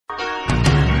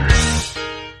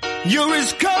You're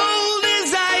as cold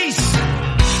as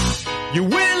ice. You're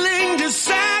willing to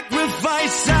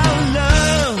sacrifice our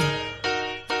love.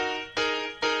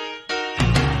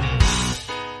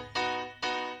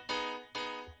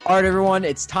 All right, everyone,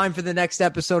 it's time for the next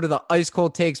episode of the Ice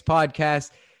Cold Takes podcast.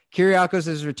 Kyriakos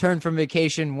has returned from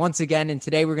vacation once again, and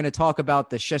today we're going to talk about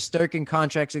the Shesterkin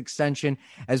contract extension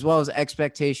as well as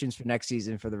expectations for next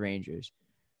season for the Rangers.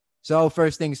 So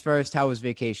first things first, how was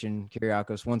vacation,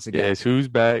 Kyriakos, once again? Yes, who's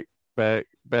back again?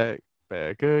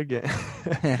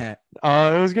 It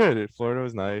was good. Florida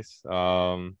was nice.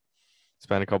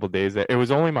 Spent a couple days there. It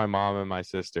was only my mom and my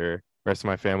sister. The rest of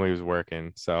my family was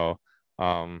working. So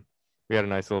we had a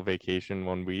nice little vacation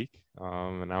 1 week.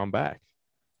 And now I'm back.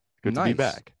 Good to be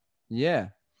back. Yeah.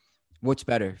 What's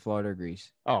better, Florida or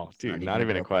Greece? Oh, dude, not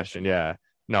even a question. Yeah.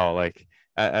 No, like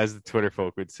as the Twitter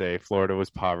folk would say, Florida was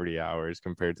poverty hours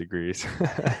compared to Greece.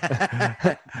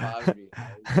 Poverty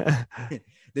hours.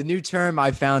 The new term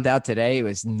I found out today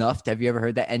was NUFD. Have you ever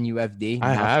heard that? NUFD?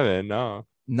 I haven't, no.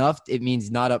 NUFD, it means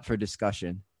not up for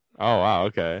discussion. Oh, wow.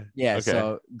 Okay. Yeah, okay.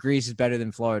 So Greece is better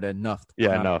than Florida. NUFD.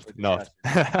 Yeah,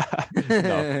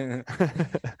 NUFD.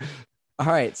 All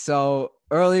right, so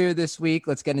earlier this week,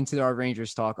 let's get into our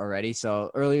Rangers talk already.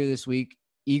 So earlier this week,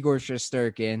 Igor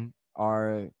Shesterkin,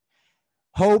 our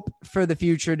hope for the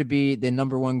future to be the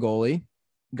number one goalie,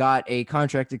 got a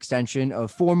contract extension of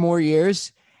 4 more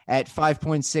years at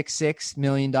 $5.66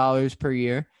 million per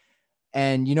year.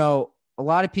 And, you know, a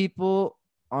lot of people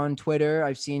on Twitter,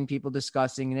 I've seen people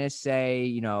discussing this, say,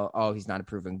 you know, oh, he's not a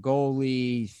proven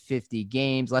goalie, 50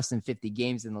 games, less than 50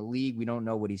 games in the league. We don't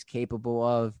know what he's capable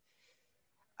of.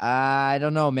 I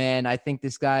don't know, man. I think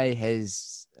this guy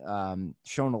has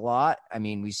shown a lot. I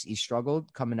mean, he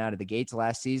struggled coming out of the gates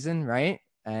last season, right?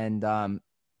 And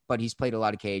but he's played a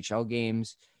lot of KHL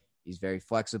games. He's very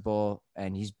flexible,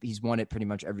 and he's won it pretty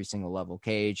much every single level: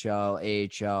 KHL,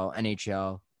 AHL,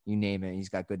 NHL, you name it. He's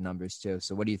got good numbers too.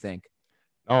 So, what do you think?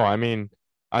 Oh, I mean,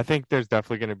 I think there's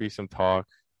definitely going to be some talk,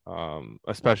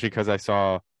 especially because I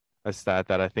saw a stat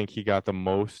that I think he got the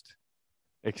most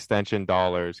extension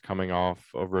dollars coming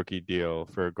off a rookie deal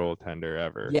for a goaltender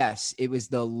ever. Yes, it was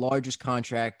the largest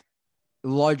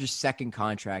second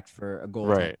contract for a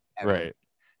goaltender. Right.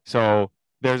 So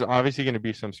there's obviously going to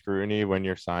be some scrutiny when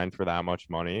you're signed for that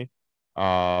much money.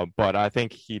 But I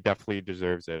think he definitely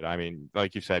deserves it. I mean,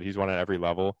 like you said, he's won at every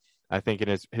level. I think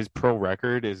his pro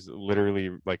record is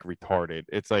literally like retarded.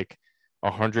 It's like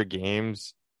 100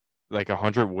 games, like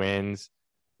 100 wins,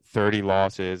 30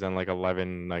 losses, and like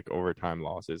 11 like overtime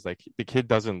losses. Like the kid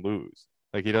doesn't lose.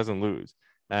 Like he doesn't lose.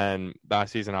 And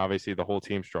last season, obviously, the whole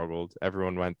team struggled.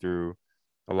 Everyone went through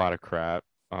a lot of crap.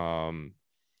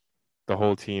 The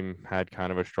whole team had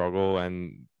kind of a struggle,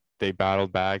 and they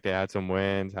battled back. They had some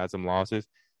wins, had some losses.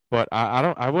 But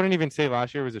I wouldn't even say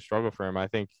last year was a struggle for him. I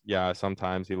think, yeah,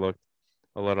 sometimes he looked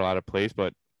a little out of place,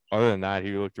 but other than that,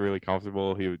 he looked really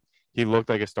comfortable. He looked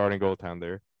like a starting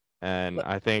goaltender, and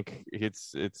I think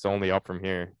it's only up from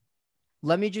here.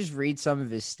 Let me just read some of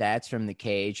his stats from the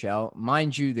KHL.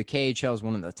 Mind you, the KHL is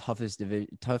one of the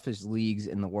toughest leagues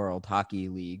in the world, hockey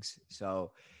leagues.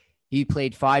 So he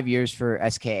played 5 years for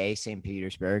SKA, St.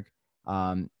 Petersburg.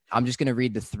 I'm just going to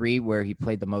read the 3 where he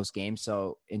played the most games.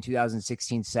 So in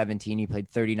 2016-17, he played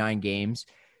 39 games.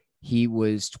 He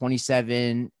was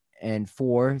 27-4,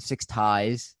 6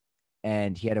 ties,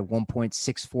 and he had a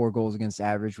 1.64 goals against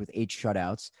average with 8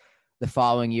 shutouts. The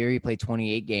following year, he played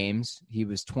 28 games. He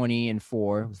was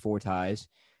 20-4 with 4 ties,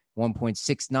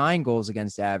 1.69 goals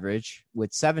against average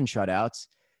with 7 shutouts,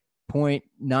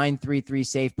 .933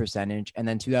 save percentage. And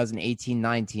then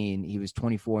 2018-19, he was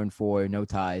 24-4, no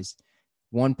ties,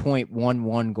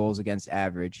 1.11 goals against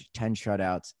average, 10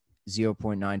 shutouts,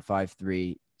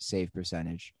 0.953 save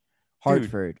percentage.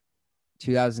 Hartford,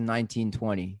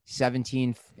 2019-20,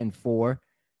 17-4,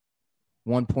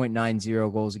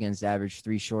 1.90 goals against average,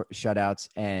 3 shutouts,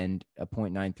 and a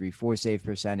 .934 save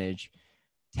percentage.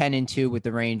 10-2 with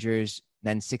the Rangers,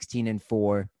 then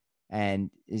 16-4,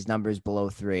 and his numbers below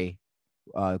 3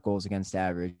 goals against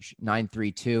average.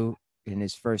 932 in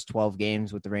his first 12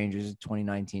 games with the Rangers,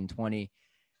 2019-20,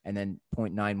 and then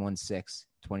 .916,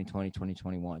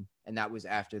 2020-2021. And that was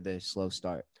after the slow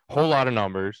start. Whole lot of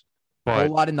numbers.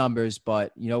 But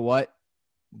you know what?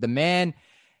 The man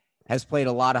has played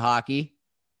a lot of hockey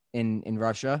in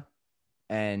Russia.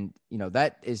 And, you know,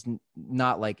 that is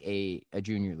not like a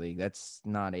junior league. That's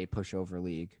not a pushover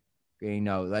league. You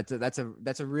know, that's a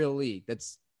real league.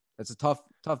 That's a tough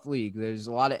league. There's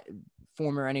a lot of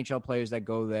former NHL players that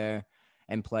go there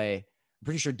and play. I'm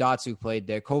pretty sure Datsuk played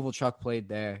there. Kovalchuk played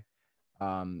there.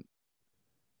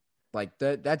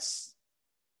 That's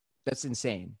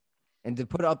insane. And to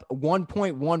put up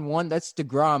 1.11, that's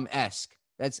DeGrom-esque.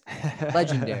 That's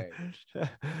legendary.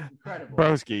 Incredible.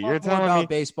 Broski, you're Talk more telling about me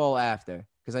baseball after,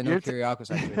 because I know you're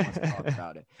Kyriakos actually wants to talk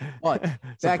about it. But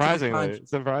back to the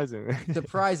surprisingly.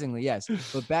 surprisingly, yes.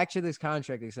 But back to this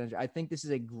contract extension, I think this is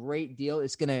a great deal.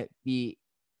 It's gonna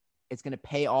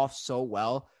pay off so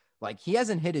well. Like, he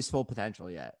hasn't hit his full potential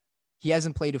yet. He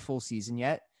hasn't played a full season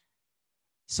yet.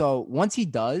 So once he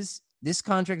does, this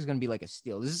contract is going to be like a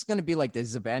steal. This is going to be like the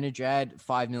Zibanejad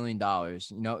 $5 million.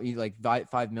 You know, he like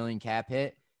 $5 million cap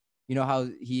hit. You know how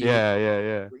he,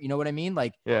 Yeah. you know what I mean?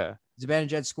 Like, Yeah.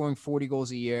 Zibanejad scoring 40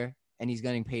 goals a year, and he's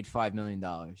getting paid $5 million.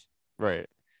 Right.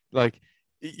 Like,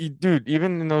 dude,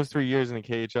 even in those 3 years in the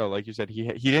KHL, like you said, he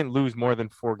didn't lose more than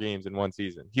 4 games in one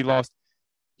season. He lost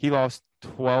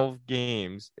 12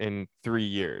 games in 3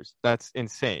 years. That's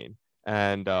insane.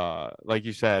 And like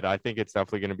you said, I think it's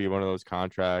definitely going to be one of those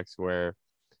contracts where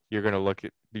you're going to look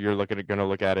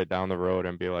at it down the road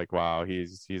and be like, wow,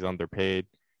 he's underpaid,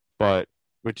 but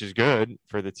which is good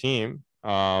for the team.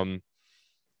 And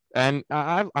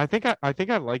I think I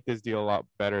like this deal a lot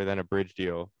better than a bridge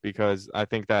deal, because I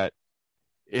think that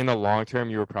in the long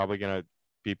term you were probably going to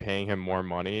be paying him more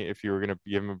money if you were going to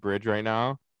give him a bridge right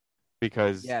now,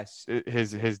 because Yes.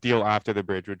 his deal after the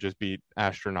bridge would just be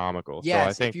astronomical. Yes, So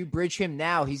I think if you bridge him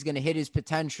now, he's going to hit his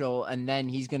potential, and then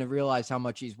he's going to realize how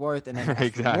much he's worth, and then ask for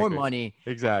Exactly. more money.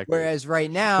 Exactly. Whereas right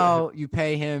now, you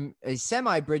pay him a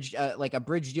semi-bridge, like a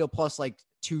bridge deal plus like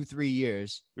 2-3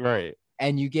 years, Right.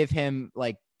 and you give him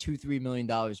like $2-3 million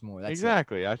more. That's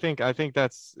Exactly. I think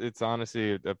it's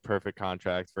honestly a perfect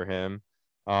contract for him.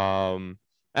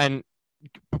 And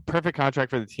perfect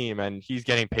contract for the team, and he's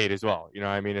getting paid as well. You know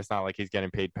what I mean? It's not like he's getting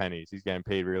paid pennies. He's getting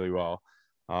paid really well.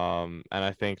 And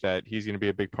I think that he's going to be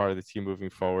a big part of the team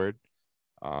moving forward.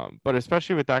 But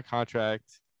especially with that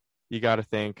contract, you got to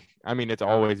think, I mean, it's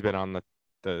always been on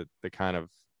the kind of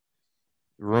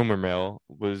rumor mill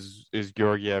is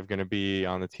Georgiev going to be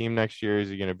on the team next year? Is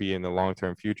he going to be in the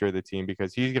long-term future of the team?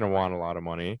 Because he's going to want a lot of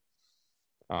money.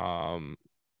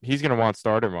 He's going to want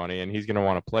starter money, and he's going to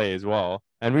want to play as well.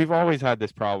 And we've always had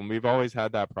this problem. We've always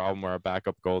had that problem where our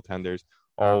backup goaltenders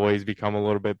always become a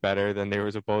little bit better than they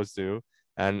were supposed to,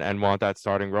 and want that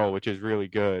starting role, which is really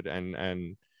good.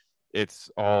 And it's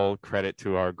all credit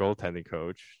to our goaltending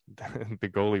coach, the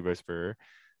goalie whisperer.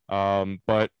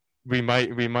 But we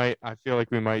might, I feel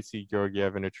like we might see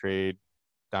Georgiev in a trade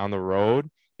down the road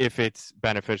if it's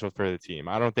beneficial for the team.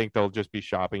 I don't think they'll just be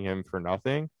shopping him for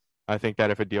nothing. I think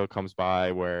that if a deal comes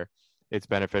by where it's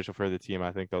beneficial for the team,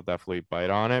 I think they'll definitely bite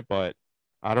on it. But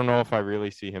I don't know if I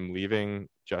really see him leaving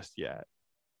just yet.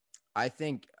 I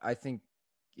think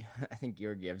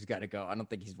Georgiev's got to go. I don't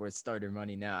think he's worth starter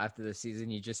money now after the season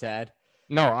he just had.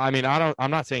 No, I mean,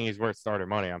 I'm not saying he's worth starter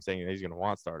money. I'm saying he's going to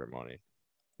want starter money.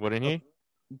 Wouldn't he?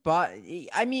 But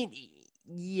I mean,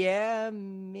 yeah,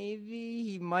 maybe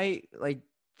he might like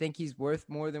think he's worth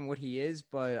more than what he is,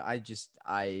 but I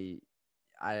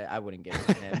wouldn't give it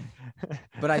to him.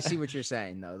 But I see what you're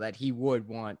saying, though, that he would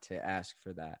want to ask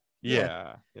for that.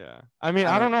 Yeah. I mean,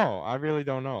 I don't know. I really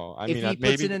don't know. I mean,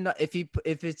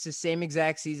 if it's the same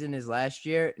exact season as last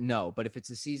year, no. But if it's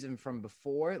a season from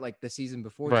before, like the season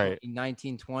before, right,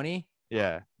 2019-20,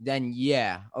 yeah, then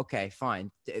yeah, okay,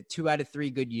 fine. 2 out of 3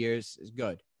 good years is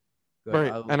good.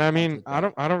 Right, and I mean, I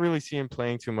don't really see him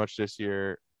playing too much this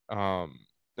year.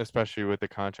 Especially with the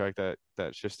contract that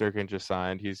Shesterkin just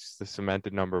signed. He's the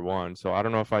cemented number 1. So I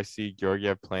don't know if I see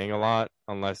Georgiev playing a lot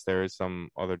unless there is some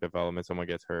other development, someone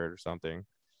gets hurt or something.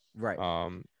 Right.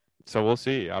 So we'll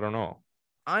see. I don't know.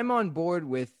 I'm on board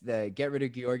with get rid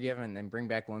of Georgiev and then bring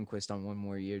back Lundqvist on 1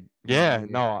 more year. Yeah,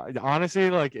 no,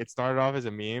 honestly, like it started off as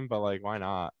a meme, but like, why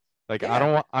not? Like,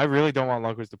 yeah. I really don't want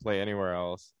Lundqvist to play anywhere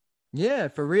else. Yeah,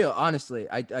 for real. Honestly,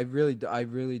 I really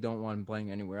don't want him playing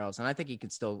anywhere else, and I think he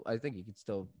could still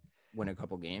win a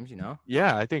couple games. You know.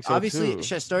 Yeah, I think so. Obviously, too.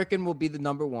 Shesterkin will be the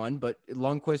number 1, but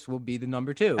Lundqvist will be the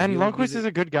number 2. And Lundqvist is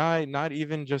a good guy, not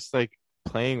even just like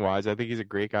playing wise. I think he's a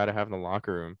great guy to have in the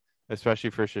locker room, especially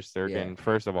for Shesterkin,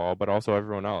 first of all, but also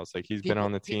everyone else. Like he's been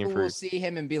on the team people will see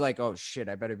him and be like, "Oh shit,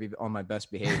 I better be on my best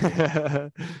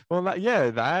behavior." Well,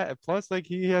 that plus like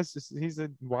he's a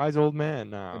wise old man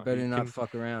now. I better not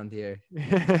fuck around here.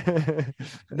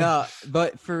 No,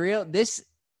 but for real, this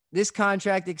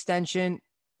contract extension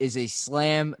is a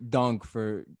slam dunk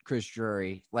for Chris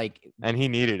Drury. Like, and he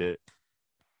needed it.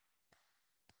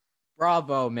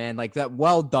 Bravo, man! Like that,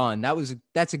 well done.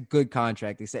 That's a good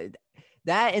contract. They said.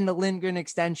 That and the Lindgren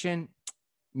extension,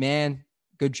 man,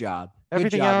 good job.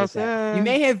 Everything else, you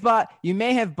may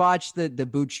have botched the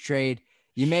Booch trade.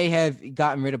 You may have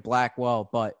gotten rid of Blackwell,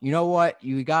 but you know what?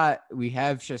 We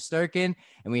have Shesterkin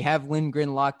and we have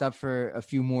Lindgren locked up for a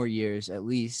few more years at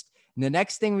least. And the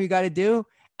next thing we got to do,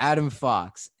 Adam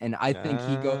Fox. And I think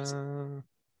he goes.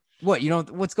 What?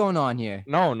 What's going on here?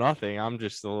 No, nothing. I'm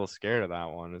just a little scared of that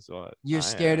one. Is what You're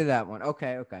scared of that one?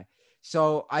 Okay.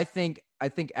 So I think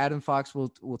Adam Fox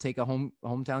will take a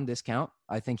hometown discount.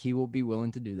 I think he will be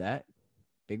willing to do that.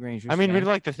 Big Rangers. I mean, fan.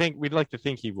 we'd like to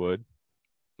think he would.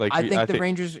 Like, I think the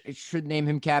Rangers should name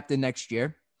him captain next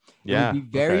year. Yeah, it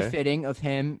would be very fitting of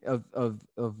him of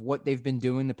what they've been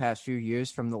doing the past few years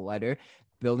from the letter,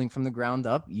 building from the ground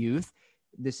up, youth.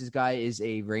 Guy is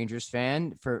a Rangers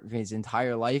fan for his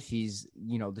entire life. He's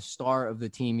the star of the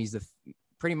team. He's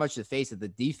pretty much the face of the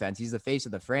defense. He's the face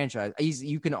of the franchise.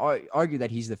 You can argue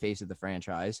that he's the face of the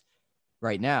franchise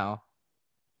right now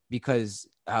because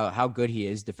how good he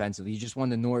is defensively. He just won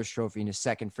the Norris Trophy in his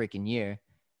second freaking year.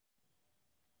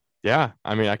 Yeah,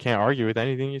 I mean, I can't argue with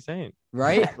anything you're saying.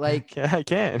 Right? Like, I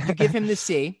can't. You give him the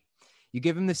C.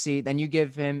 Then you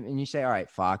give him, and you say, all right,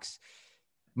 Fox.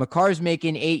 Makar's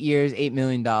making 8 years, $8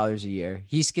 million a year.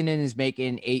 Heiskanen is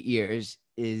making 8 years,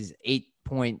 is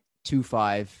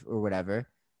 8.25 or whatever.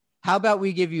 How about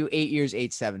we give you 8 years,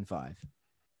 8.75?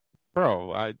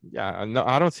 Bro, I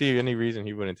don't see any reason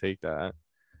he wouldn't take that.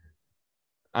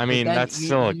 I mean, that's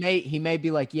still he may be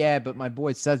like, yeah, but my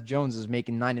boy Seth Jones is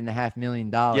making $9.5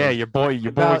 million. Yeah, your boy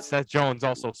Seth Jones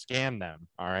also scammed them.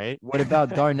 All right. What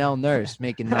about Darnell Nurse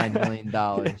making $9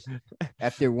 million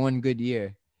after one good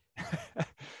year?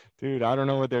 Dude, I don't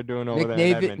know what they're doing over there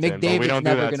in Edmonton, but we don't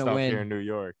do that stuff here in New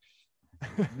York.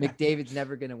 McDavid's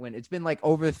never gonna win. It's been like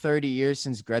over 30 years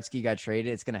since Gretzky got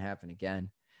traded. It's gonna happen again.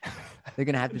 They're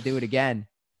gonna have to do it again.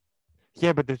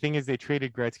 Yeah, but the thing is, they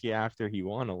traded Gretzky after he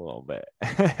won a little bit.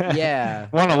 Yeah,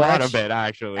 won a lot of it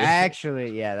actually.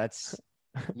 Actually, yeah, that's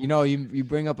you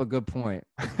bring up a good point.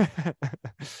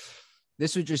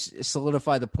 This would just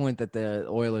solidify the point that the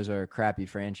Oilers are a crappy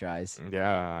franchise.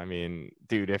 Yeah, I mean,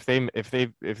 dude, if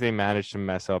they manage to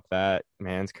mess up that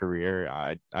man's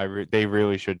career, they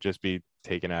really should just be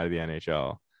taken out of the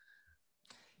NHL.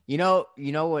 You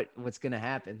know what's gonna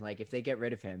happen? Like if they get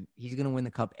rid of him, he's gonna win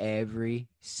the cup every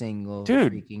single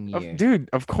freaking year. Dude,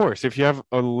 of course. If you have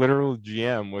a literal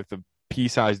GM with a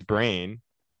pea-sized brain,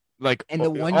 like and the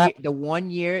 1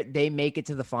 year they make it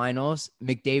to the finals,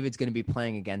 McDavid's gonna be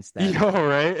playing against them.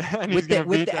 Right? And with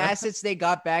the assets they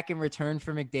got back in return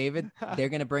for McDavid, they're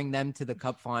gonna bring them to the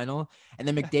cup final, and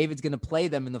then McDavid's gonna play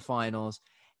them in the finals.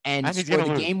 And score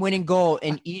the game-winning goal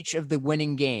in each of the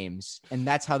winning games, and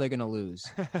that's how they're gonna lose.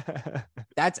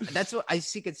 That's what I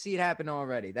could see it happen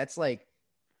already. That's like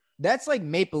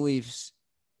Maple Leafs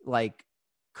like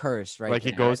curse, right? Like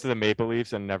he goes to the Maple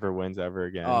Leafs and never wins ever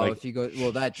again. Oh, if you go,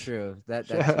 well, that's true.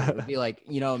 That's it would be like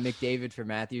McDavid for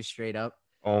Matthews straight up.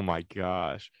 Oh my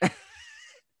gosh,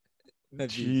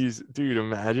 jeez, dude,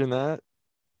 imagine that.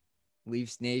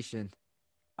 Leafs Nation.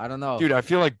 I don't know. Dude, I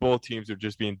feel like both teams would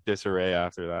just be in disarray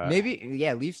after that. Maybe,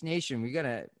 yeah, Leafs Nation.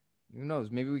 Who knows?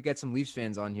 Maybe we get some Leafs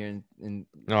fans on here and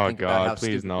oh think God, about how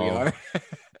please no.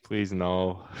 Please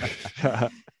no. All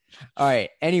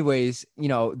right. Anyways,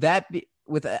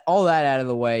 with all that out of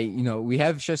the way, we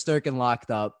have Shesterkin locked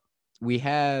up. We've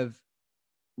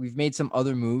made some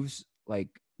other moves like,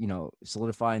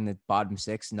 solidifying the bottom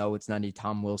six. No, it's not a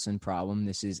Tom Wilson problem.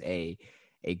 This is a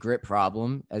grit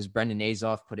problem. As Brendan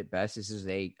Azoff put it best, this is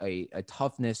a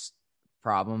toughness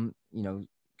problem,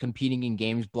 competing in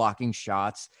games, blocking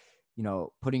shots,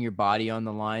 putting your body on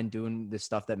the line, doing the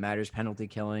stuff that matters, penalty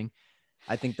killing.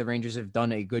 I think the Rangers have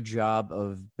done a good job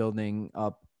of building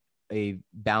up a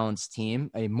balanced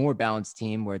team, a more balanced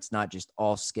team where it's not just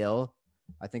all skill.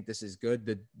 I think this is good.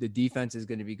 The defense is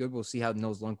going to be good. We'll see how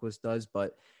Nils Lundkvist does,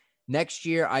 but next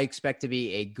year I expect to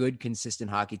be a good,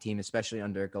 consistent hockey team, especially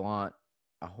under Gallant.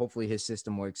 Hopefully his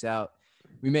system works out.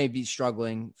 We may be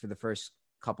struggling for the first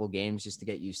couple games just to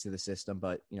get used to the system,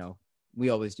 but we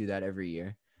always do that every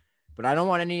year. But I don't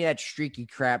want any of that streaky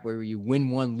crap where you win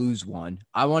one, lose one.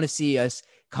 I want to see us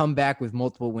come back with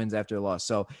multiple wins after a loss.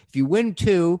 So if you win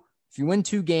two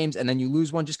games and then you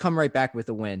lose one, just come right back with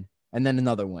a win and then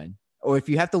another win. Or if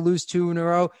you have to lose 2 in a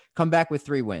row, come back with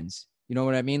 3 wins. You know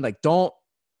what I mean? Like don't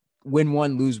win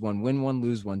one, lose one, win one,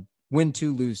 lose one. Win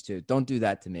 2, lose 2. Don't do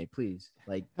that to me, please.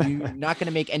 Like you're not going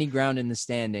to make any ground in the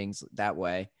standings that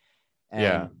way.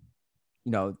 And,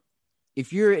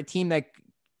 if you're a team that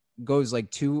goes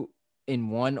like 2-1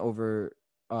 over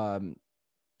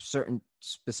certain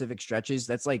specific stretches,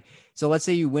 that's like, so let's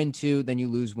say you win 2, then you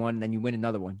lose 1, then you win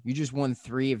another one. You just won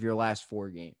 3 of your last 4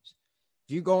 games.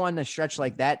 If you go on a stretch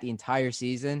like that the entire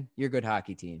season, you're a good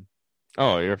hockey team.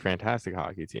 Oh, you're a fantastic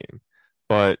hockey team.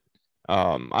 But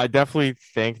I definitely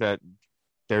think that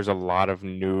there's a lot of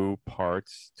new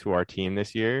parts to our team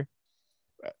this year.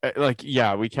 Like,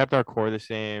 yeah, we kept our core the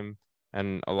same,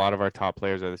 and a lot of our top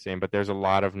players are the same, but there's a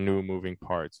lot of new moving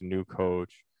parts, new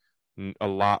coach, a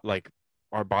lot like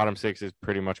our bottom six is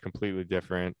pretty much completely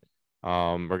different.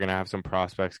 We're gonna have some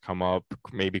prospects come up,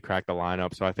 maybe crack the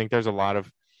lineup. So I think there's a lot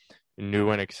of new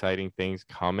and exciting things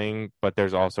coming, but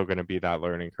there's also going to be that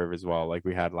learning curve as well, like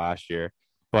we had last year.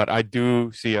 But I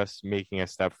do see us making a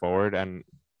step forward, and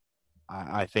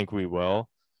I think we will.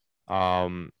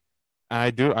 Um,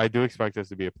 I do expect us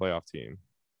to be a playoff team.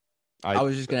 I I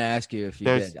was just gonna ask you if you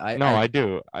there's did. no, I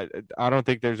do. I don't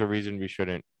think there's a reason we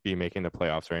shouldn't be making the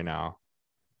playoffs right now.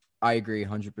 I agree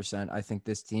 100%. I think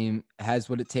this team has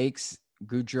what it takes.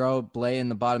 Goudreau, Blay in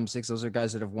the bottom six. Those are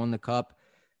guys that have won the cup.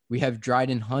 We have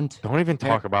Dryden Hunt. Don't even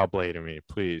talk about Blade to me,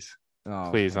 please. Oh,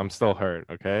 Please, okay. I'm still hurt.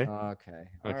 Okay. Okay.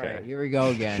 All Okay. right. Here we go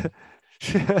again.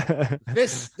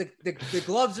 Fists, the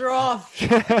gloves are off.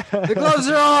 The gloves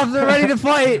are off. They're ready to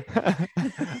fight.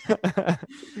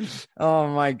 Oh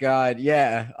my God.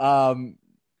 Yeah.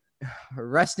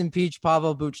 Rest in peace,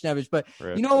 Pavel Buchnevich. But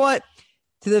you know what?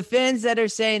 To the fans that are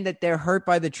saying that they're hurt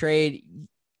by the trade,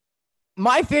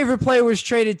 my favorite player was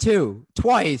traded too.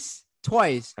 Twice.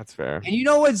 That's fair. And you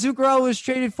know what Zuccarello was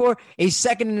traded for? A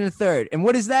second and a third. And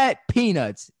what is that?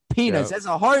 Peanuts. Yep. That's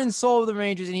the heart and soul of the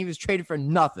Rangers, and he was traded for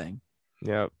nothing.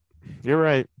 Yep. You're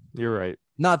right.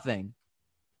 Nothing.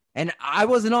 And I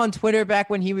wasn't on Twitter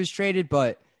back when he was traded,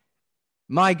 but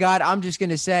my God, I'm just going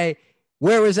to say,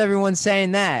 where was everyone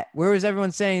saying that? Where was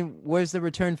everyone saying, where's the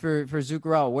return for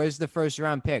Zuccarello? Where's the first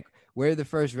round pick? Where are the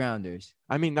first rounders?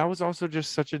 I mean, that was also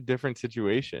just such a different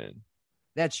situation.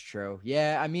 That's true.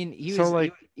 Yeah, I mean, he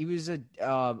was a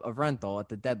rental at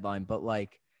the deadline, but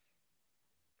like,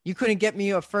 you couldn't get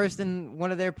me a first and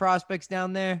one of their prospects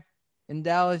down there in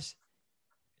Dallas.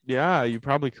 Yeah, you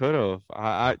probably could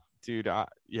have. Dude,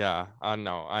 yeah, I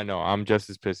know. I'm just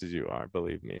as pissed as you are,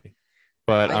 believe me.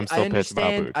 But I'm still pissed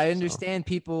about Buch. I understand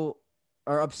people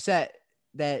are upset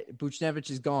that Buchnevich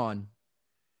is gone.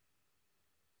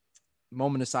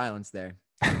 Moment of silence there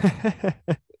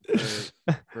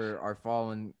for our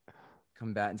fallen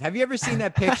combatants. Have you ever seen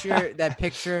that picture? That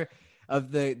picture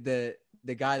of the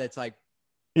guy that's like,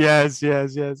 yes. Yeah.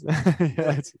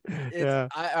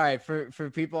 All right, for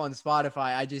people on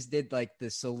Spotify, I just did like the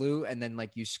salute, and then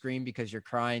like you scream because you're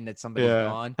crying that somebody's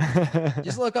gone.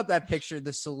 Just look up that picture,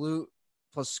 the salute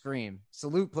plus scream.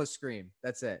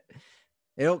 That's it.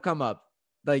 It'll come up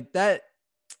like that.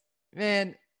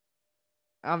 Man,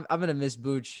 I'm gonna miss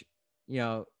Booch. You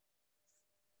know,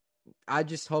 I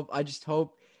just hope.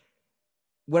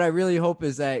 What I really hope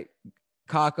is that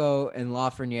Kakko and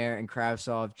Lafreniere and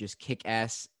Kravtsov just kick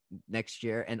ass next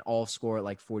year and all score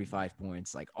like 45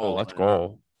 points. Like, let's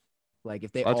go. Like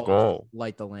if they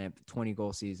light the lamp, 20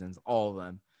 goal seasons, all of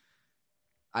them.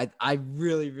 I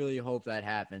really, really hope that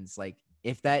happens. Like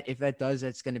if that does,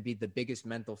 that's going to be the biggest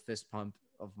mental fist pump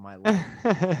of my life.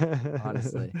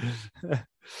 Honestly.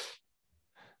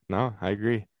 No, I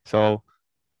agree. So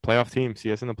playoff team,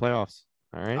 see us in the playoffs.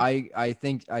 All right. I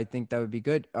think that would be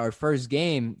good. Our first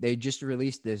game, they just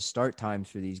released the start times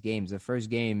for these games. The first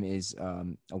game is a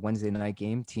Wednesday night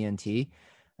game, TNT,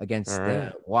 against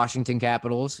the Washington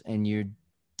Capitals, and you're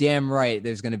damn right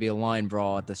there's going to be a line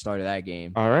brawl at the start of that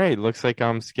game. All right, looks like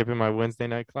I'm skipping my Wednesday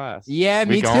night class. Yeah,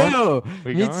 me too.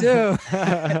 Me too.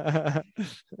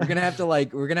 We're gonna have to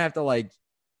like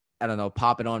I don't know,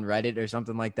 pop it on Reddit or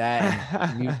something like that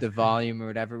and mute the volume or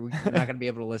whatever. We're not going to be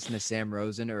able to listen to Sam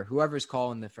Rosen or whoever's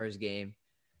calling the first game.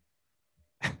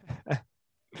 Thank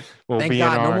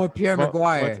God, no more Pierre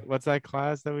Maguire. What's that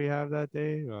class that we have that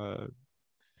day?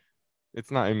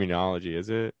 It's not immunology, is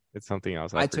it? It's something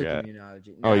else. I forget. Took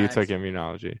immunology. Oh, you took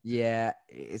immunology. Yeah,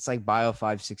 it's like Bio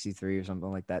 563 or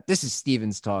something like that. This is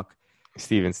Stevens Talk.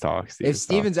 If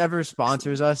Stevens ever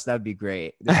sponsors us, that'd be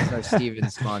great. This is our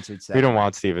Stevens sponsored segment. We don't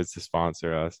want Stevens to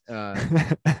sponsor us. Do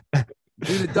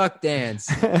the duck dance.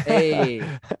 Hey,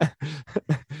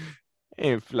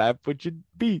 flap with your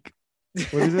beak.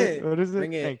 What is it?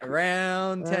 Bring it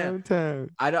around town.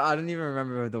 I don't even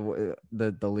remember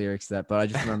the lyrics to that, but I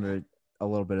just remember a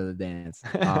little bit of the dance.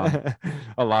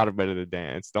 A lot of bit of the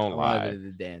dance. Don't lie. A lot of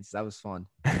the dance. That was fun.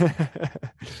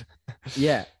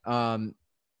 Yeah.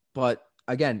 But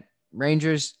again,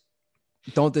 Rangers,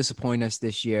 don't disappoint us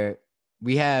this year.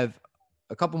 We have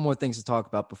a couple more things to talk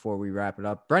about before we wrap it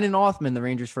up. Brennan Othmann, the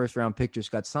Rangers' first-round pick,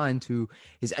 just got signed to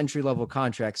his entry-level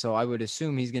contract, so I would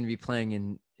assume he's going to be playing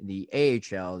in the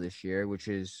AHL this year, which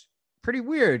is pretty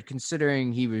weird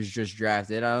considering he was just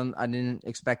drafted. I didn't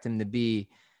expect him to be,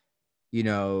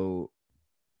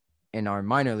 in our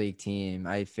minor league team.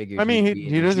 I figured I mean, he'd be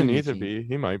in he the doesn't junior need to team. be.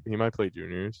 He might play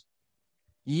juniors.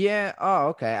 Yeah. Oh,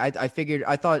 okay. I figured.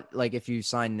 I thought like if you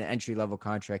sign an entry level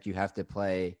contract, you have to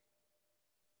play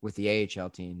with the AHL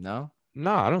team. No,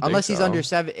 No, I don't think unless he's under so.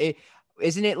 seven.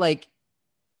 Isn't it like?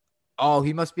 Oh,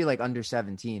 he must be like under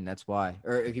 17. That's why,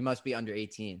 or he must be under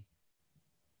 18.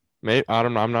 Maybe I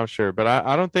don't know. I'm not sure, but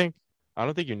I don't think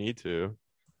you need to.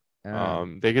 Oh,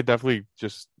 They could definitely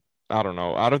just. I don't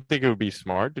know. I don't think it would be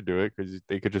smart to do it because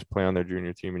they could just play on their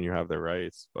junior team and you have their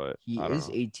rights. But he I don't is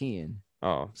know. 18.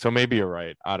 Oh, so maybe you're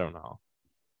right. I don't know.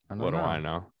 I What don't do I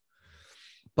know, know?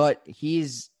 but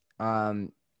he's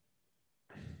one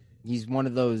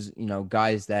of those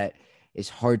guys that is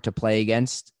hard to play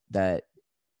against. That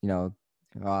you know,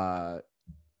 the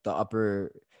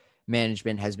upper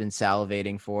management has been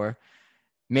salivating for.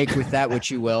 Make with that what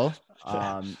you will.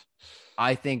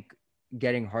 I think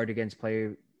getting hard to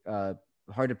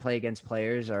play against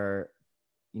players are,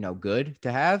 good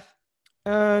to have.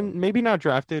 And maybe not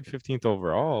drafted 15th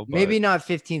overall, but Maybe not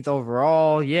 15th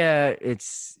overall. Yeah,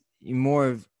 it's more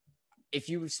of if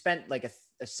you spent like a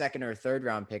second or a third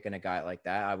round pick in a guy like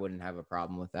that, I wouldn't have a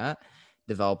problem with that.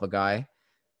 Develop a guy,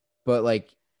 but like,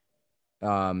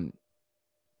 um,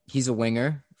 he's a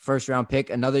winger, first round pick.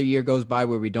 Another year goes by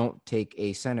where we don't take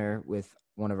a center with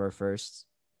one of our firsts,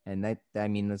 and that's a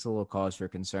little cause for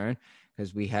concern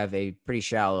because we have a pretty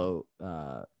shallow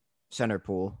center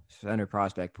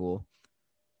prospect pool,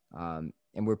 and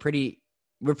we're pretty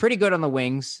good on the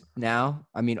wings now.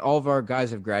 I mean, all of our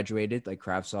guys have graduated, like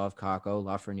Kravtsov, Kako,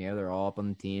 Lafreniere. They're all up on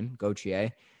the team.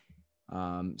 Gauthier.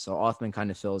 So Othman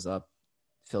kind of fills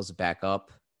it back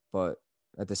up, but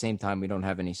at the same time, we don't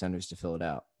have any centers to fill it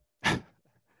out.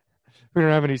 we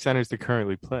don't have any centers to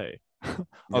currently play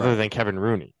other than Kevin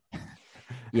Rooney.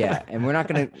 Yeah, and we're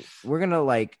gonna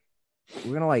like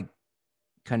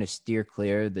kind of steer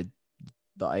clear the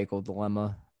Eichel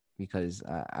dilemma because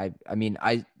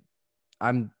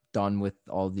I'm done with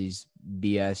all these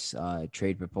BS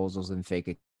trade proposals and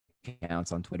fake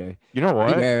accounts on Twitter. You know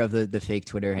what? Beware of the fake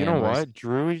Twitter You know handlers. what?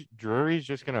 Drury's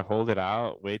just gonna hold it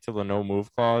out, wait till the no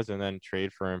move clause, and then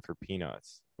trade for him for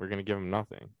peanuts. We're gonna give him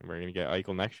nothing, and we're gonna get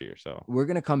Eichel next year. So We're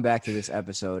gonna come back to this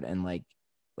episode and like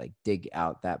dig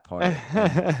out that part.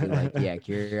 And be like, yeah,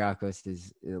 Kyrgios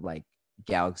is like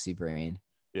galaxy brain.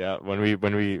 yeah, when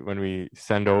we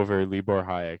send over Libor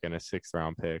Hayek and a 6th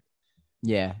round pick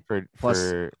Yeah, for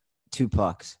plus 2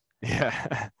 pucks.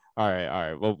 yeah. All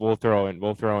right. We'll throw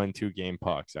in 2 game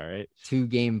pucks. All right. 2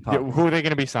 game Yeah, pucks. who are they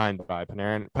going to be signed by?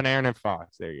 Panarin and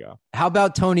Fox. There you go. How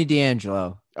about Tony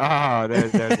DeAngelo? Ah,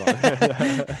 there's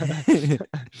one.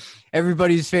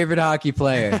 Everybody's favorite hockey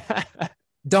player.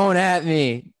 Don't at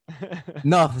me.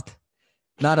 Not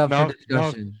up for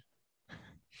discussion.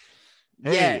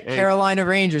 Hey. Carolina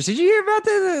Rangers. Did you hear about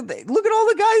look at all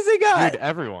the guys they got? Dude,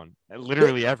 everyone.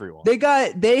 Literally everyone.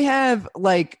 They have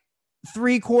like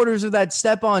 3/4 of that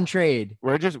Stepan trade.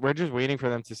 We're just waiting for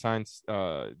them to sign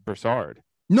Broussard.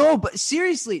 No, but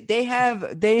seriously, they have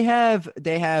Stepan,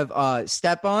 they have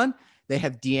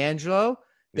DeAngelo,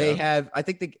 they have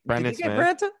Brendan did they get Smith.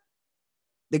 Ranta?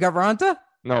 They got Ranta?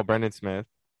 No, Brendan Smith.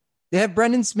 They have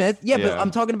Brendan Smith. Yeah, but Yeah.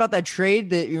 I'm talking about that trade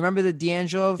that you remember the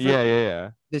DeAngelo for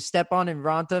Yeah. the Stepan and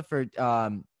Ranta for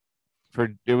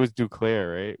It was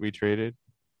Duclair, right? We traded.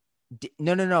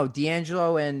 no,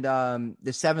 DeAngelo and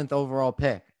the 7th overall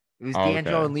pick. It was DeAngelo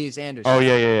okay. and Lias Anderson. Oh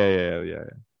yeah.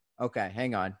 Okay,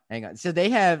 hang on. So they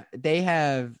have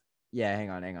hang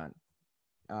on.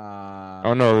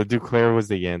 Oh no, the Duclair was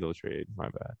the Yandel trade. My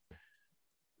bad.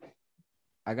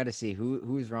 I gotta see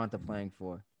who is Ranta playing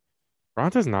for.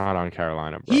 Ronta's not on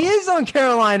Carolina, bro. He is on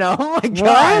Carolina. Oh my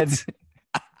god.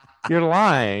 You're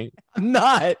lying. I'm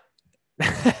not.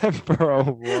 Bro,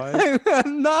 what?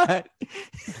 I'm not.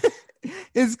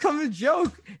 It's a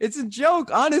joke. It's a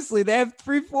joke. Honestly, they have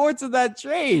 3/4 of that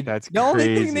trade. That's the only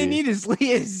thing they crazy. need is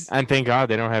Lias. And thank God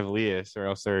they don't have Lias, or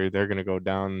else they're gonna go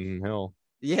downhill.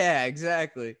 Yeah,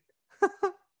 exactly.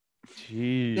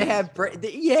 Jeez. They have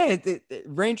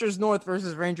Rangers North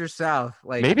versus Rangers South.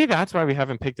 Like Maybe that's why we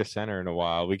haven't picked a center in a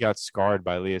while. We got scarred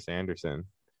by Lias Anderson.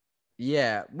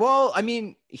 yeah. Well, I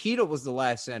mean, Hedel was the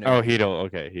last center. Oh, Hedel.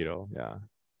 Okay, Hedel. Yeah.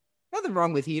 Nothing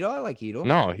wrong with Hedel. I like Hedel.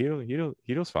 No,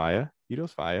 Hedel's fire.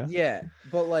 Hedel's fire. Yeah,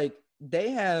 but like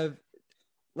they have.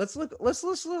 Let's look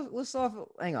off.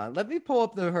 Hang on. Let me pull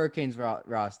up the Hurricanes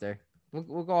roster.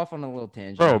 We'll go off on a little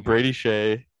tangent. Bro, Brady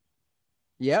Shea,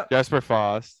 Yep. Jesper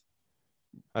Fost.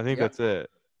 I think Yep. that's it.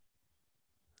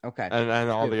 Okay. And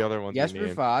all the other ones.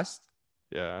 Jesper Fost,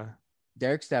 Yeah.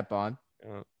 Derek Stepan,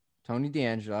 Yeah. Tony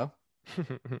DeAngelo,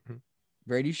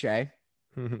 Brady Shea,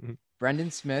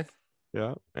 Brendan Smith,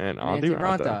 Yeah. And Antti Antti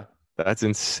Ranta. Ranta. That's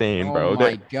insane, Oh bro. my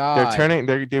They're God. turning.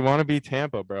 They want to be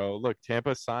Tampa, bro. Look,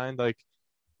 Tampa signed like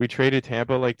we traded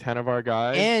Tampa like 10 of our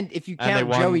guys, And if you and they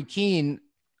count Joey won. Keane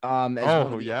as one Oh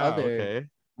of the yeah, other okay.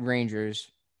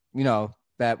 Rangers,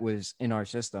 that was in our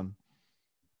system.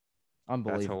 That's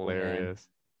Unbelievable, man. hilarious.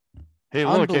 Hey,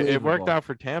 look, it worked Unbelievable. out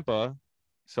for Tampa,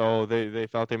 so they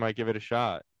felt they might give it a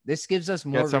shot. This gives us Get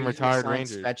more some reason to retired sign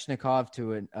Rangers, Svechnikov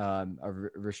to a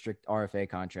restrict RFA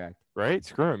contract. right?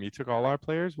 Screw him. You took all our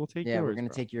players. We'll take Yeah, we're yours, gonna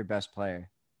bro. take your best player.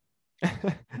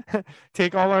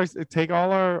 Take all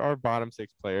our bottom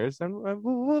six players, and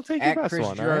we'll take your At best Chris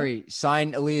one. All right. Drury,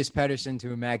 sign Elias Pettersson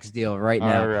to a max deal right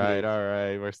now, All right. please. All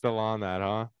right. We're still on that,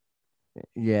 huh?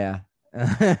 Yeah.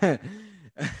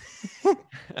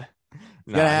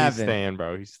 Nah, gonna he's happen. staying,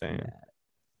 bro. He's staying.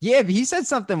 Yeah, but he said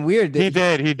something weird. He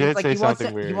did. He He's did like, say he wants something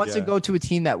to, weird. He wants to Yeah. go to a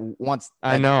team that wants.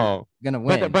 I that's know. gonna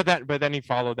win. But then he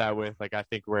followed that with like I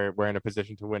think we're in a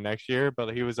position to win next year.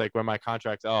 But he was like, when my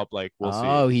contract's up, like we'll see.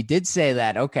 Oh, he did say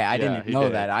that. Okay, I Yeah, didn't he know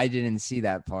did. that. I didn't see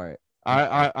that part.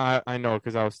 I know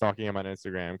because I was stalking him on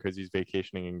Instagram because he's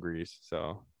vacationing in Greece.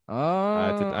 So Oh,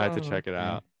 I had to check it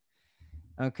out.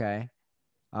 Okay.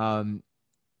 But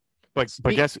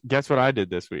guess what I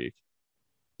did this week?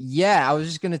 Yeah, I was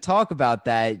just going to talk about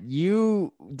that.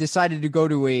 You decided to go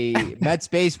to a Mets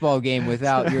baseball game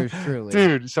without yours truly.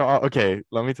 Dude, so okay,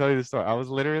 let me tell you the story. I was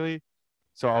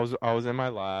in my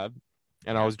lab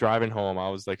and I was driving home. I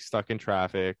was like stuck in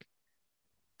traffic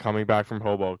coming back from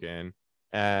Hoboken,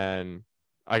 and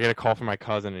I get a call from my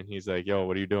cousin and he's like, "Yo,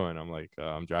 what are you doing?" I'm like,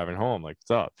 "I'm driving home." Like, "What's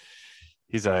up?"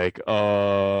 He's like,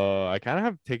 I kind of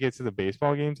have tickets to the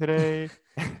baseball game today.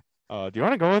 Do you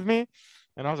want to go with me?"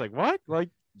 And I was like, "What?" Like,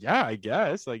 yeah, I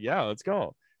guess. Like, yeah, let's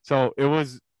go. So it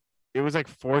was like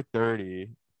 4:30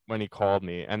 when he called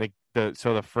me, and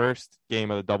the first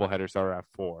game of the doubleheader started at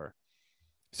 4.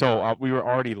 So we were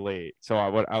already late. So I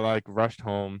like rushed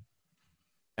home,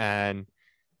 and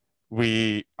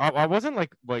I wasn't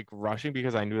like rushing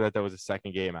because I knew that there was a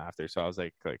second game after. So I was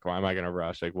like why am I gonna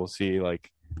rush? Like we'll see like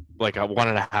a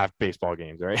 1.5 baseball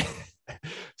games, right?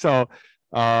 So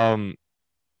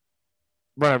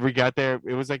whenever we got there,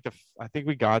 it was like I think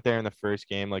we got there in the first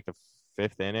game, like the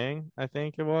 5th inning, I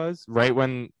think it was, right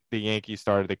when the Yankees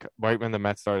right when the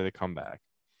Mets started to come back.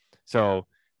 So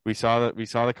we saw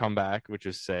the comeback, which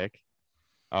was sick.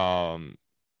 Alonso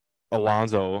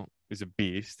is a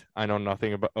beast. I know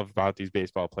nothing about these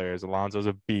baseball players. Alonso's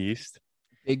a beast.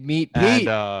 Big Meat Pete.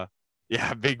 And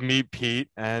yeah, Big Meat Pete.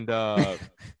 And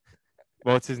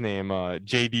what's his name?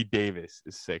 JD Davis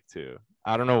is sick too.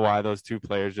 I don't know why those two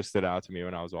players just stood out to me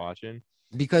when I was watching.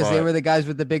 Because they were the guys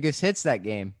with the biggest hits that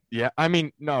game. Yeah, I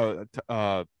mean, no,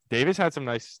 Davis had some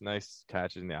nice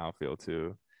catches in the outfield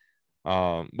too.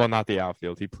 Well, not the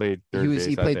outfield. He played third base.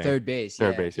 He played third base.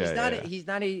 Third base. He's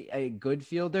not a good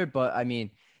fielder, but I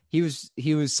mean, he was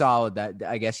solid. That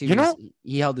I guess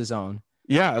he held his own.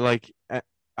 Yeah, like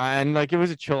and like it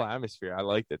was a chill atmosphere. I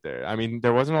liked it there. I mean,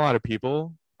 there wasn't a lot of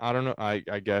people. I don't know.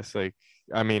 I guess like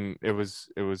I mean it was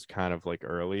kind of like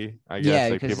early. I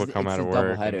guess like people come out of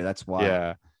work. Doubleheader. That's why.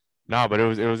 Yeah. No, but it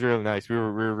was really nice. We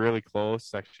were really close.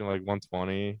 Section like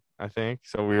 120, I think.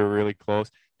 So we were really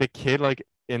close. The kid like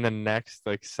in the next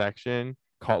like section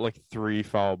caught like 3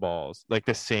 foul balls. Like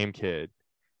the same kid.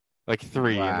 Like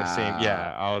 3 in the same.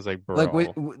 Yeah, I was like, bro.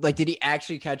 Like, did he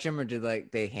actually catch him, or did like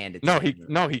they hand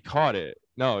it? He caught it.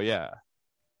 No, yeah,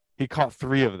 he caught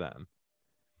 3 of them.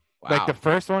 Wow. Like the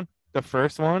first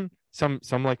one, some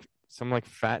like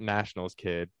fat Nationals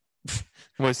kid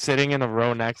was sitting in a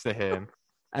row next to him,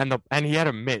 and he had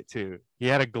a mitt too. He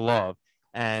had a glove,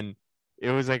 and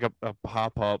it was like a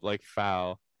pop up like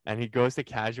foul. And he goes to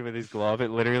catch it with his glove. It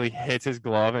literally hits his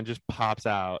glove and just pops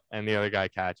out, and the other guy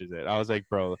catches it. I was like,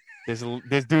 bro, this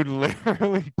dude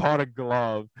literally bought a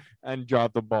glove and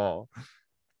dropped the ball.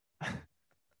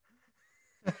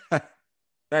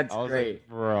 That's great, like,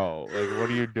 bro. Like, what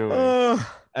are you doing?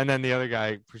 And then the other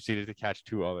guy proceeded to catch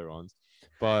 2 other ones,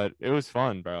 but it was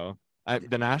fun, bro.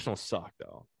 The Nationals suck,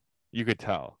 though. You could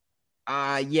tell.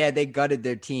 Yeah, they gutted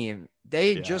their team.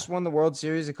 They just won the World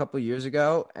Series a couple of years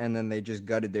ago, and then they just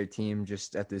gutted their team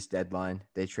just at this deadline.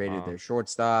 They traded their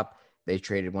shortstop. They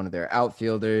traded one of their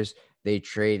outfielders. They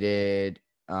traded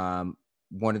one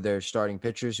of their starting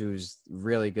pitchers who's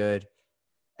really good.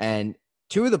 And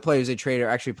 2 of the players they traded are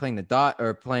actually playing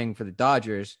playing for the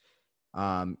Dodgers, who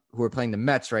are playing the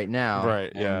Mets right now.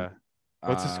 Right, yeah.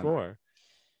 What's the score?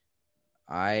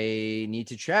 I need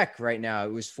to check right now.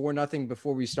 It was 4-0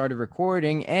 before we started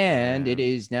recording, and it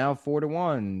is now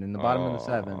 4-1 in the bottom of the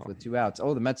 7th with 2 outs.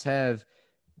 Oh, the Mets have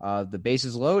the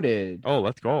bases loaded. Oh,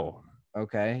 let's go.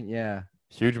 Okay, yeah.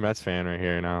 Huge Mets fan right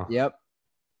here now. Yep.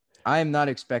 I am not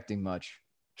expecting much.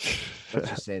 Let's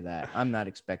just say that. I'm not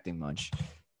expecting much.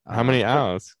 How many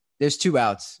outs? There's 2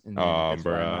 outs in the inning. Oh, That's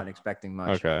why I'm bro. not expecting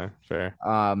much. Okay, fair.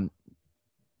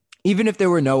 Even if there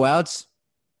were no outs,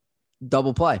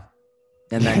 double play.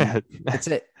 And then that's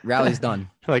it. Rally's done.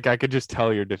 Like I could just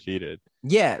tell you're defeated.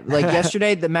 Yeah, like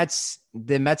yesterday, the Mets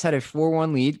had a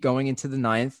 4-1 lead going into the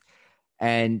 9th,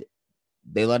 and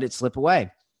they let it slip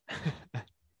away.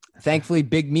 Thankfully,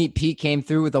 Big Meat Pete came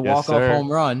through with a Yes, walk-off sir.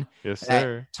 home run. Yes, That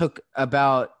sir. took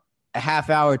about a half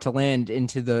hour to land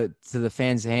into the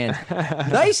fans' hands.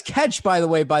 Nice catch, by the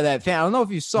way, by that fan. I don't know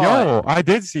if you saw it. Yo, I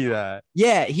did see that.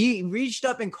 Yeah, he reached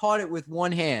up and caught it with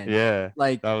one hand. Yeah,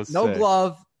 Like that was no sick.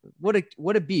 glove. What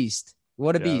a beast.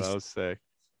 What a Yeah, beast. that was sick.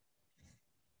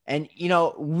 And,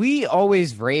 we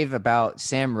always rave about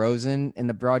Sam Rosen in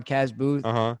the broadcast booth,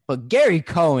 but Gary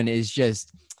Cohen is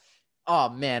just, oh,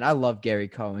 man, I love Gary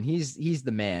Cohen. He's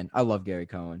the man. I love Gary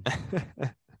Cohen.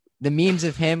 The memes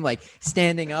of him, like,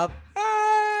 standing up,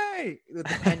 hey, with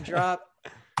the pen drop.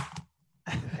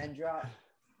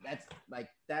 That's like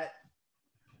that.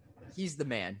 He's the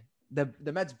man.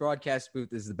 The Mets broadcast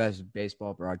booth is the best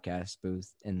baseball broadcast booth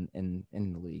in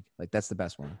the league. Like that's the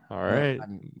best one. All right.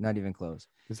 Not even close.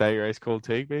 Is that your ice cold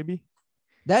take, baby?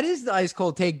 That is the ice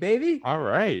cold take, baby. All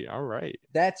right.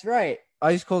 That's right.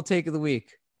 Ice cold take of the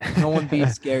week. No one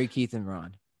beats Gary, Keith, and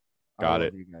Ron. Got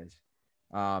it. You guys.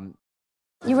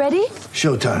 You ready?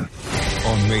 Showtime.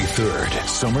 On May 3rd,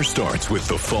 summer starts with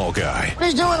The Fall Guy.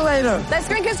 Let's do it later. Let's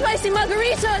drink a spicy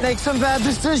margarita. Make some bad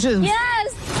decisions.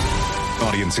 Yes.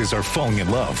 Audiences are falling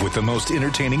in love with the most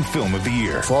entertaining film of the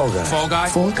year. Fall guy. Fall Guy.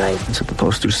 Fall guy. That's what the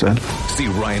poster said. See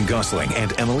Ryan Gosling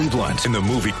and Emily Blunt in the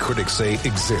movie critics say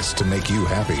exists to make you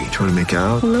happy. Trying to make it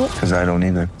out? Nope. Because I don't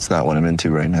either. It's not what I'm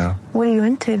into right now. What are you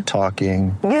into?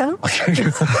 Talking. Yeah.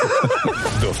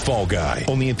 The Fall Guy.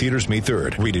 Only in theaters May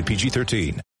 3rd. Rated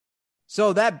PG-13.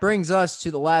 So that brings us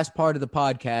to the last part of the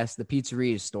podcast, the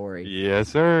pizzeria story. Yes,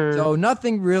 sir. So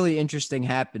nothing really interesting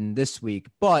happened this week,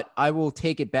 but I will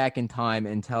take it back in time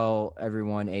and tell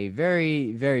everyone a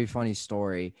very, very funny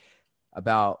story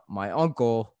about my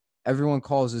uncle. Everyone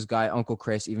calls this guy Uncle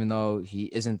Chris, even though he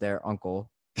isn't their uncle,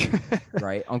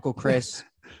 right? Uncle Chris,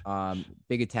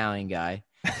 big Italian guy.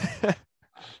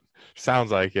 Sounds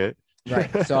like it.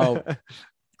 Right. So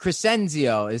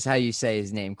Crescenzio is how you say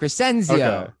his name.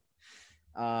 Crescenzio. Okay.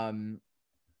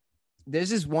 There's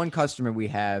this one customer we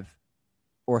have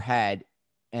or had,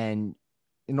 and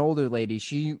an older lady,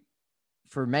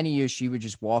 for many years, she would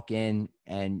just walk in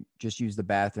and just use the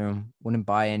bathroom, wouldn't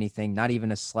buy anything, not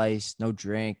even a slice, no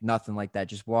drink, nothing like that.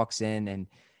 Just walks in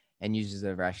and uses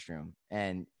the restroom.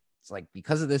 And it's like,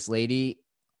 because of this lady,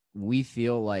 we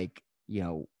feel like,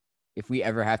 if we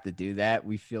ever have to do that,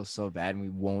 we feel so bad and we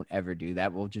won't ever do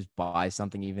that. We'll just buy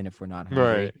something, even if we're not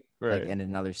hungry. Right. Like in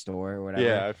another store or whatever.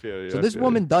 Yeah, I feel you. So this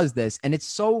woman does this, and it's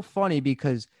so funny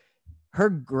because her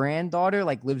granddaughter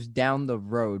lives down the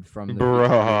road from the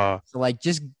Bruh. So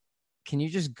can you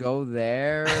just go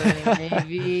there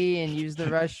maybe and use the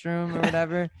restroom or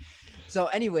whatever? So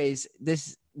anyways,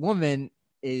 this woman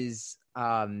is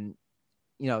one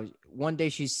day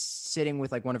she's sitting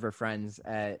with one of her friends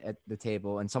at the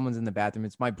table, and someone's in the bathroom.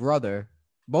 It's my brother.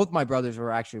 Both my brothers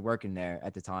were actually working there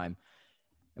at the time.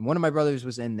 And one of my brothers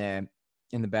was in there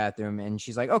in the bathroom, and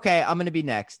she's like, okay, I'm going to be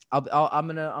next. I'm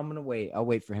going to wait. I'll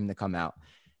wait for him to come out.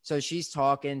 So she's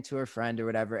talking to her friend or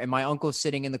whatever. And my uncle's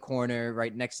sitting in the corner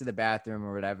right next to the bathroom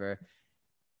or whatever.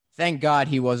 Thank God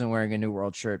he wasn't wearing a New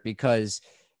World shirt, because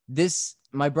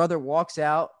my brother walks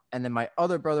out, and then my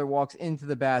other brother walks into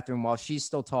the bathroom while she's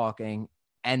still talking.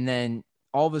 And then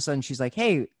all of a sudden she's like,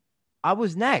 hey, I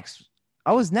was next.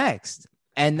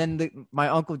 And then my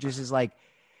uncle just is like,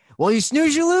 well, you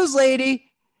snooze, you lose,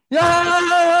 lady.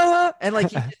 And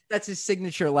that's his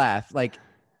signature laugh.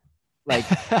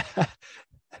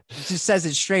 Just says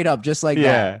it straight up, just like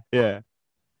that. Yeah.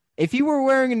 If he were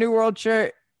wearing a New World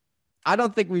shirt, I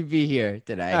don't think we'd be here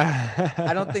today.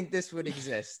 I don't think this would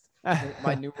exist.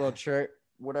 My New World shirt,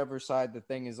 whatever side the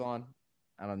thing is on,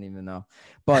 I don't even know.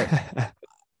 But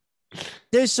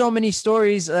there's so many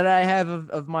stories that I have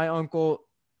of my uncle.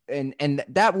 And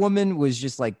that woman was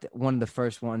just one of the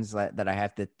first ones that I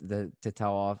have to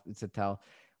tell.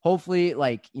 Hopefully,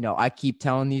 I keep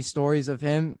telling these stories of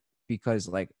him because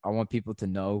I want people to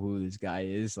know who this guy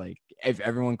is. If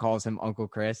everyone calls him Uncle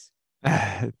Chris.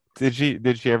 Did she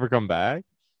ever come back?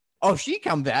 Oh, she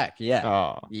come back. Yeah.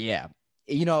 Oh. Yeah.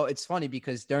 It's funny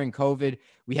because during COVID,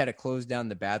 we had to close down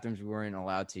the bathrooms. We weren't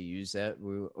allowed to use it.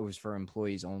 It was for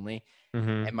employees only.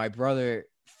 Mm-hmm. And my brother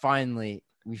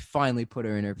we finally put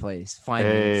her in her place.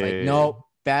 Finally, Hey. It's no,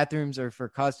 bathrooms are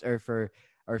for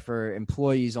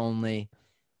employees only.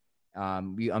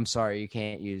 I'm sorry, you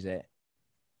can't use it.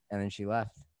 And then she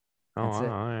left. Oh, That's it.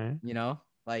 all right. You know,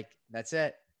 like, that's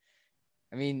it.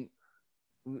 I mean,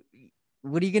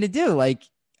 what are you going to do? Like,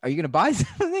 are you going to buy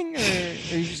something or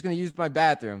are you just going to use my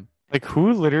bathroom? Like,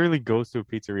 who literally goes to a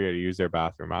pizzeria to use their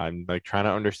bathroom? I'm like trying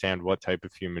to understand what type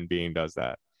of human being does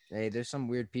that. Hey, there's some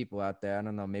weird people out there. I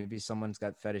don't know. Maybe someone's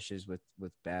got fetishes with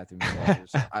bathroom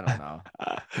stalls. I don't know.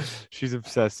 She's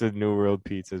obsessed with New World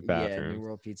Pizza's Yeah, bathroom. New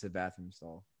World Pizza bathroom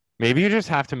stall. Maybe you just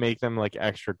have to make them like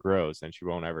extra gross and she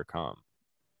won't ever come.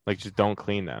 Like, just don't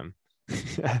clean them.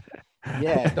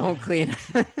 Yeah, don't clean.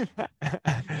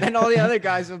 Then all the other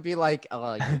guys will be like,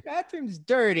 oh, your bathroom's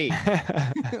dirty.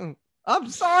 I'm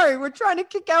sorry. We're trying to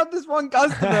kick out this one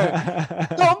customer.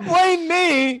 Don't blame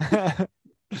me.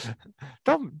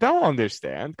 Don't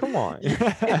understand. Come on.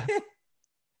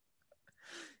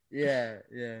 Yeah.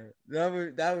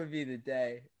 That would be the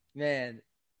day, man.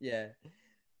 Yeah.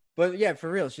 But yeah, for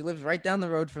real, she lives right down the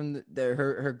road from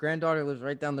her granddaughter lives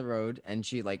right down the road, and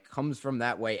she like comes from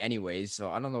that way anyways. So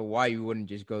I don't know why you wouldn't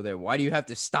just go there. Why do you have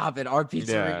to stop at our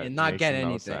pizzeria and not get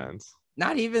anything? Sense.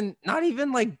 Not even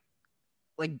like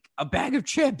a bag of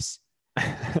chips.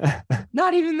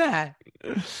 Not even that.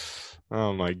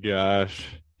 Oh my gosh.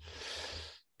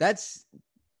 That's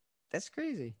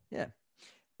crazy. Yeah.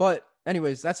 But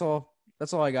anyways, that's all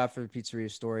I got for the pizzeria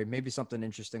story. Maybe something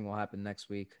interesting will happen next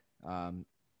week.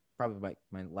 Probably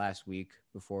my last week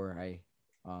before I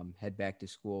head back to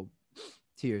school.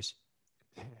 Tears.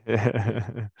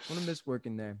 I'm gonna miss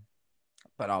working there,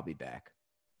 but I'll be back.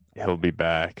 He'll be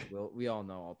back. We all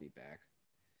know I'll be back.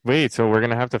 Wait, so we're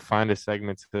gonna have to find a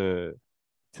segment to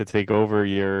take over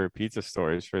your pizza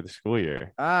stories for the school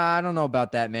year. I don't know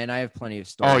about that, man. I have plenty of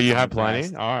stories. Oh, you from have the plenty?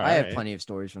 past. All right. I have plenty of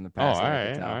stories from the Oh, past. all that I could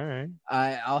right, tell. all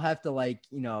right. I'll have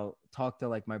to talk to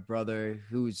like my brother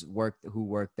who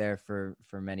worked there for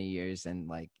many years,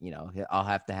 and I'll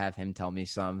have to have him tell me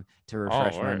some to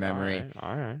refresh my memory.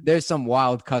 All right. There's some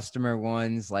wild customer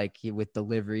ones with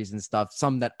deliveries and stuff.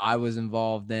 Some that I was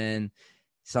involved in,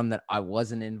 some that I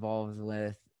wasn't involved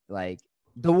with. Like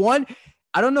the one,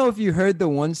 I don't know if you heard the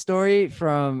one story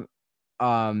from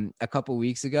a couple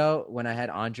weeks ago when I had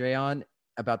Andre on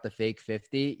about the fake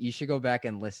 50. You should go back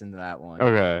and listen to that one.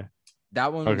 Okay.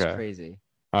 That one was crazy.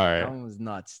 All right. That one was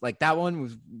nuts. Like that one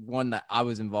was one that I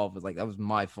was involved with. Like that was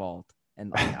my fault.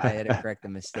 And I had to correct the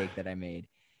mistake that I made.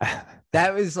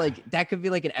 That was that could be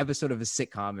like an episode of a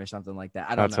sitcom or something like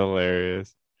that. I don't know. That's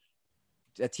hilarious.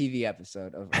 A TV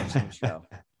episode of some show.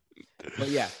 But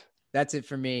yeah, that's it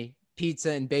for me.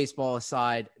 Pizza and baseball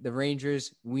aside, the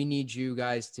Rangers, we need you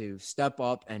guys to step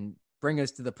up and bring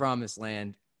us to the promised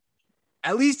land.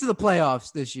 At least to the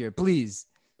playoffs this year, please.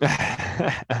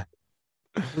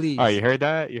 Please. Oh, you heard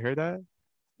that? You heard that?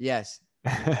 Yes.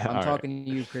 I'm talking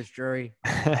to you, Chris Drury.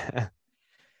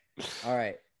 All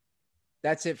right.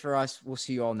 That's it for us. We'll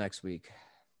see you all next week.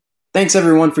 Thanks,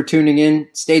 everyone, for tuning in.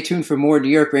 Stay tuned for more New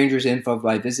York Rangers info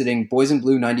by visiting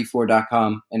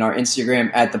boysandblue94.com and our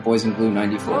Instagram at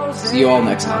theboysandblue94. See you all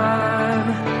next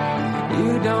time.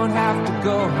 You don't have to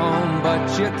go home,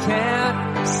 but you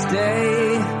can't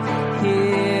stay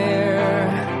here.